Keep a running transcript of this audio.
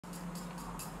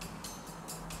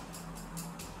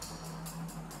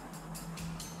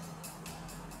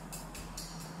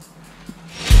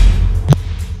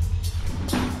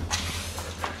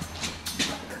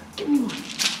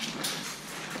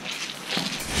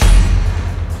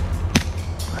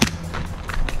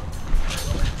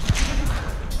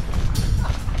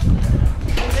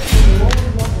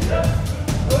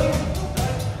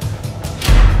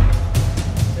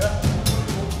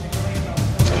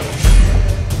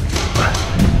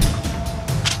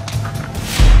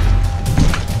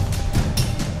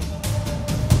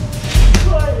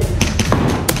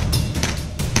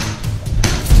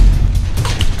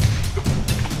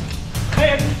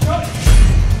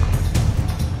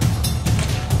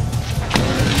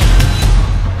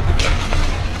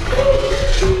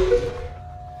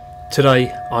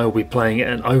Today I will be playing in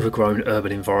an overgrown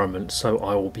urban environment, so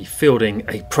I will be fielding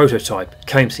a prototype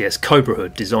KMCS Cobra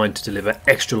Hood designed to deliver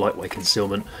extra lightweight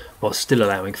concealment while still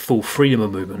allowing full freedom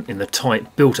of movement in the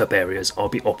tight built up areas I'll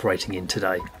be operating in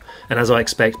today. And as I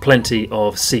expect plenty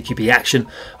of CQB action,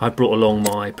 I've brought along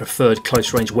my preferred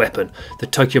close range weapon, the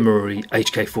Tokyo Marui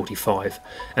HK45,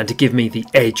 and to give me the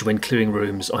edge when clearing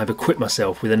rooms I have equipped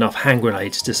myself with enough hand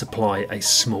grenades to supply a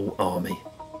small army.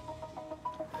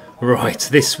 Right,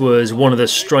 this was one of the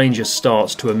strangest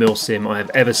starts to a Milsim I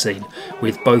have ever seen.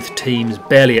 With both teams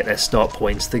barely at their start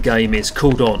points, the game is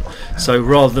called on, so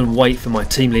rather than wait for my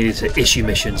team leader to issue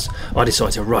missions, I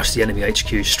decide to rush the enemy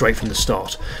HQ straight from the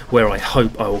start, where I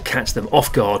hope I will catch them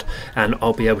off guard and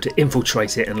I'll be able to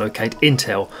infiltrate it and locate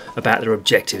intel about their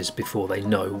objectives before they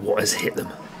know what has hit them.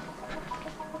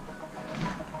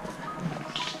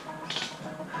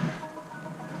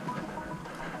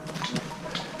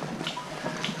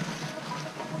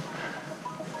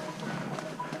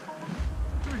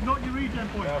 Not your regen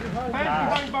point.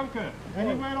 Behind bunker.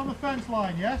 Anywhere on the fence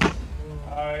line, yes?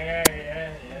 Oh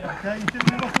yeah. Okay, you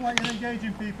shouldn't be looking like you're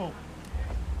engaging people.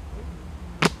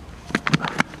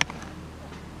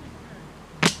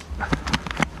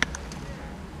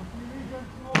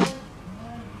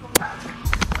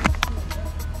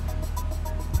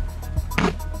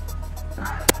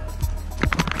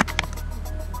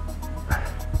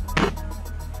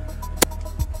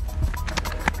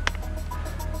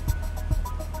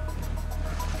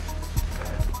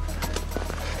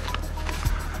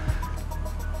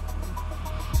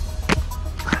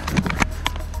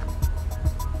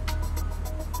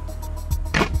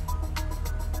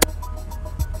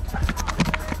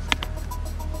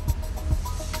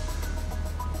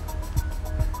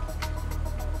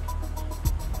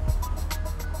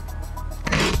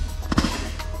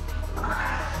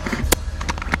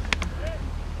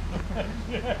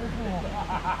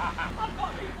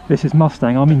 This is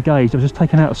Mustang, I'm engaged. I've just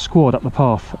taken out a squad up the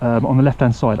path on the left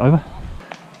hand side, over.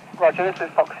 Roger, this is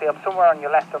Foxy, I'm somewhere on your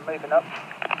left, I'm moving up.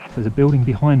 There's a building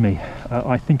behind me.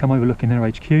 I think I'm overlooking their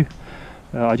HQ.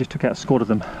 I just took out a squad of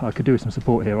them. I could do with some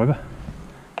support here, over.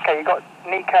 Okay, you've got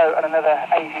Nicco and another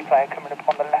AZ player coming up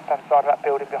on the left hand side of that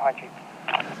building behind you.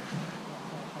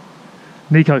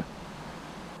 Nicco.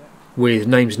 With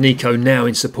names Nicco now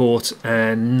in support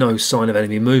and no sign of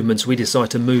enemy movements, we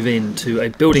decide to move into a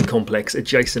building complex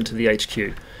adjacent to the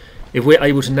HQ. If we're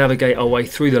able to navigate our way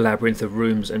through the labyrinth of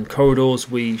rooms and corridors,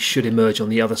 we should emerge on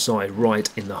the other side, right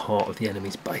in the heart of the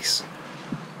enemy's base.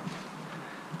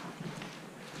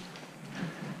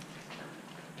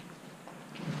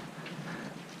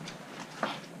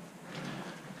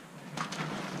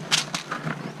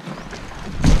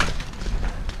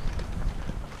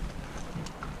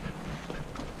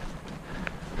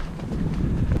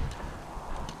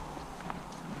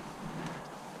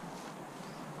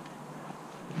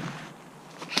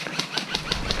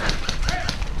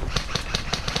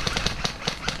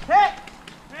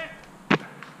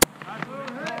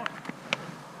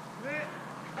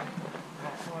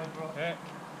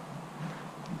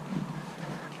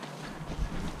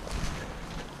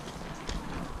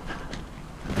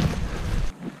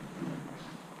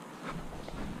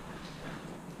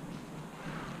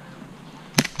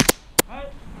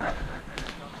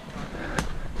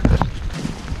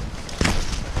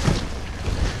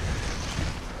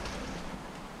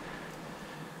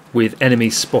 With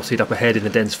enemies spotted up ahead in the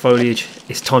dense foliage,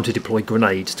 it's time to deploy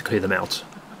grenades to clear them out.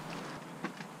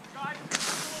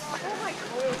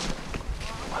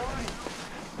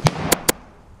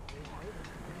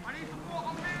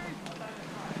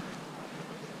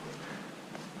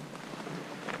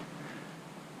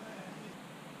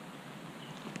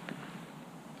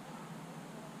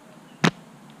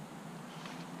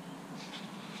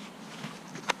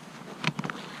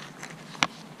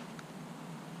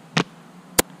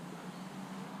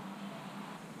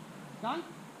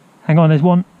 Hang on, there's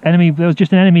one enemy. There was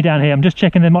just an enemy down here. I'm just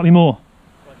checking, there might be more.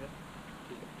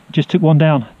 Just took one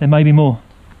down. There may be more.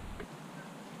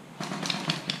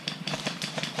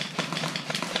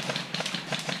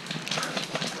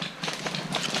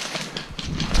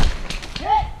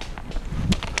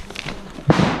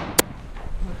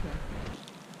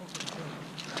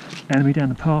 Enemy down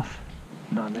the path.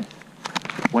 No, miss.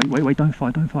 Wait, don't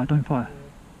fire.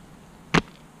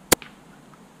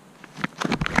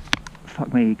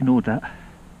 Fuck me, ignored that.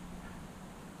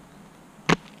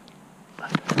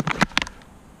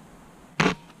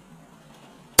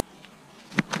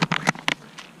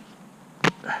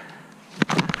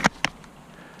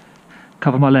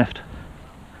 Cover my left.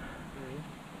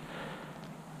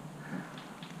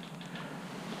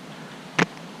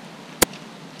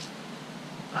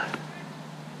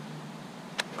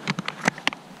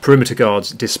 perimeter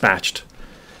guards dispatched.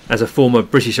 As a former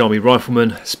British Army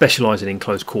rifleman specialising in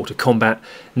close quarter combat,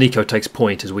 Nicco takes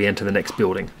point as we enter the next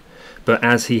building. But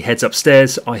as he heads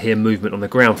upstairs, I hear movement on the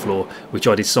ground floor, which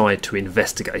I decide to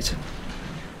investigate.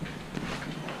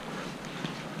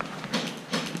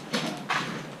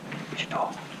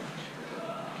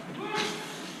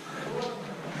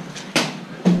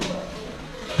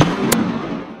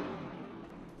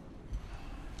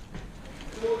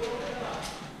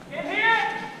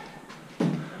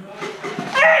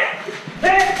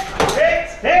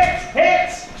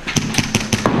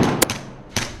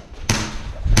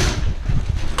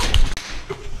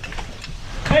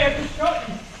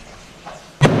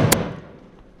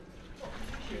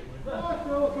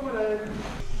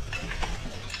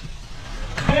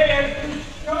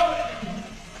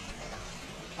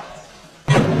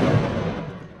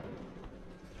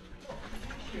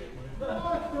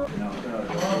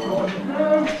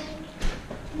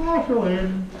 Marshall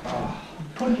in. Oh,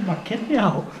 punching my kidney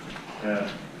out. Yeah.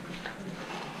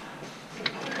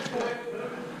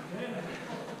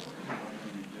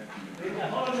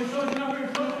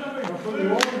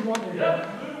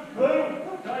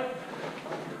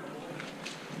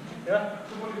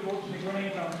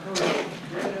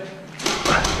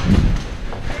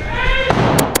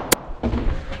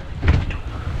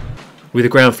 With the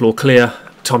ground floor clear,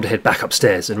 time to head back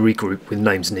upstairs and regroup with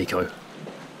name's Nicco.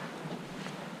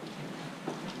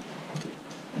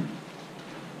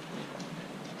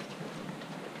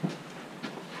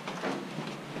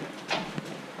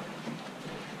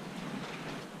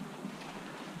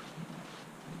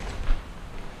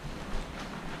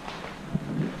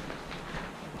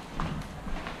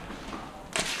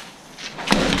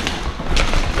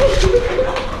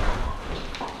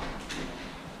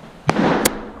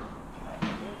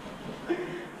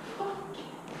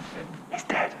 He's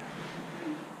dead.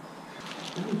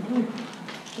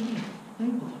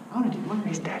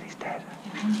 He's dead, he's dead.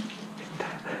 He's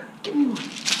dead. Give me one.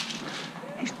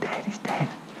 He's dead, he's dead.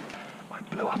 I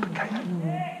blew up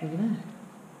again.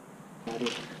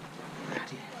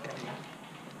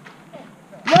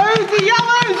 Move the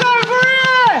yellows over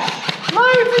here!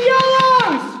 Move the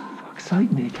yellows! Fuck's sake,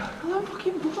 Nicco. I'm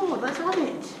fucking bored, let's have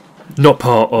it. Not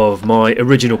part of my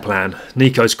original plan,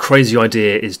 Nicco's crazy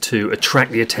idea is to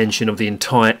attract the attention of the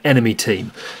entire enemy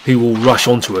team, who will rush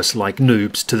onto us like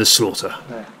noobs to the slaughter.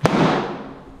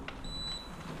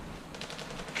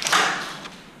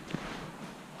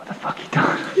 What the fuck he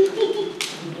done?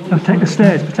 No, protect the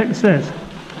stairs, protect the stairs.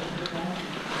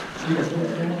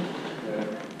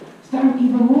 Stand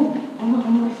even more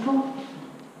on my spot.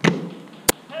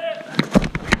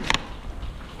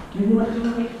 Maybe what do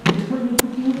I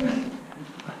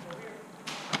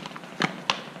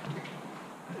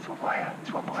There's one more here,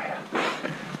 there's one more here.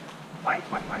 Wait.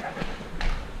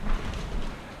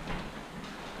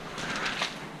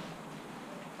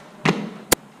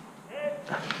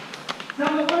 Now,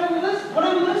 what over this? What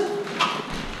over this?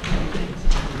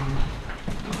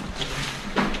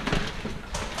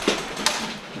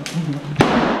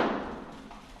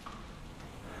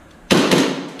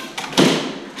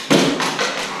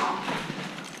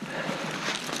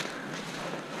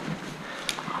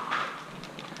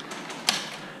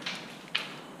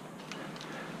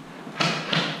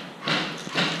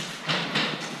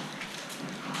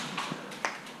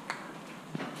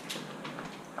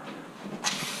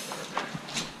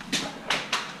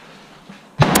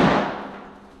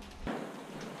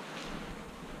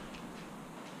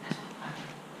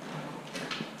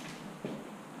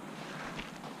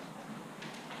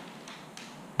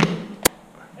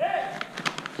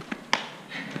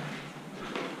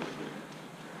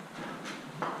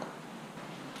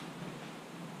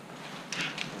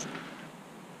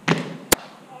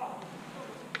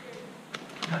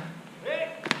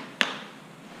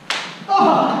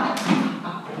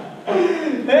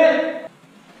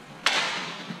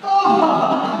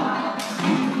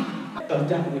 I'm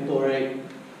definitely 4'8".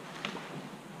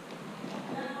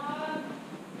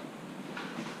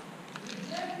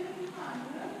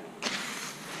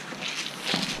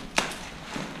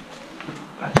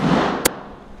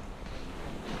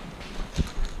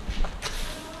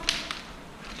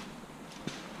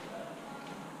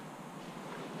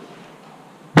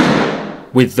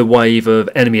 With the wave of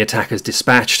enemy attackers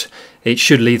dispatched, it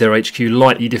should leave their HQ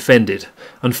lightly defended.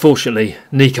 Unfortunately,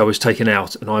 Nicco is taken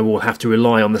out and I will have to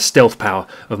rely on the stealth power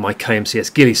of my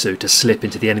KMCS ghillie suit to slip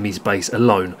into the enemy's base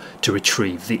alone to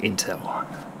retrieve the intel.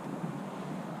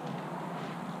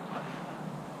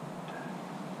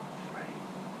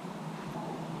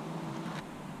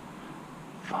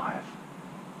 5.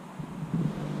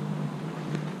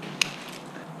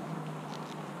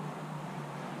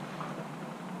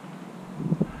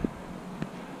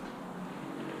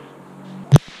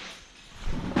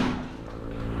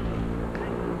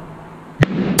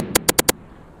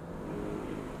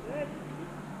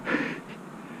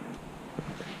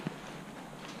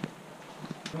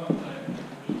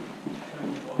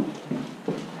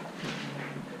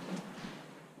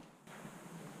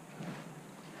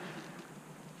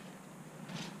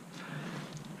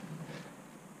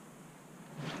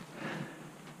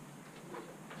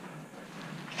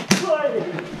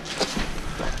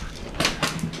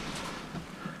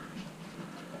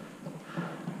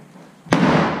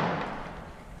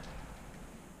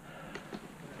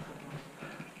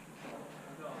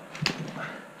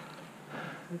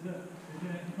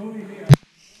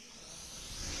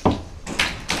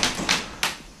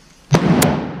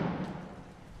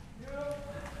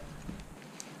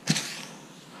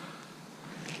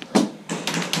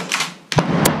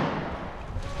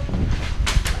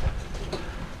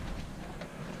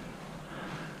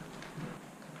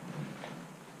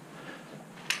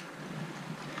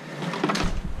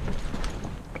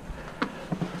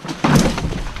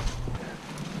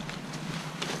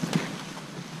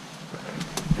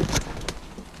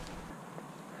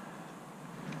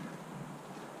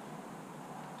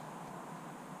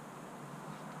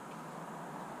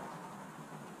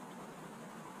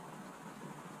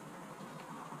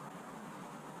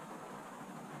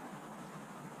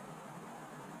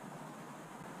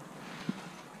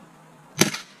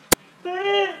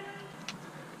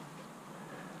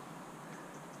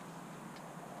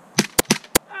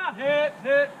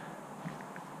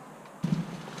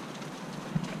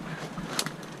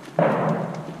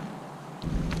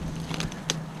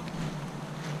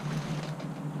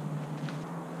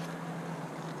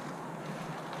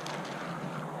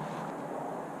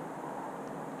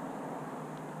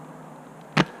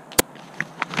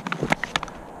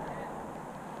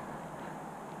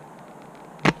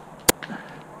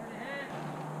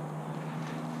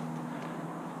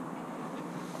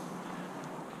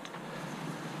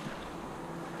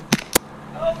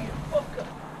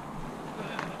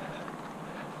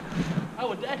 Oh,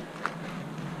 we're dead.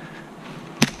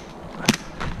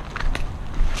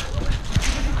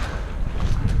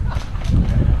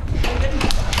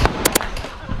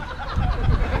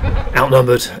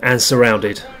 Outnumbered and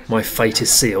surrounded, my fate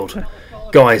is sealed.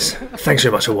 Guys, thanks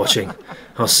so much for watching.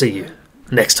 I'll see you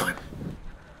next time.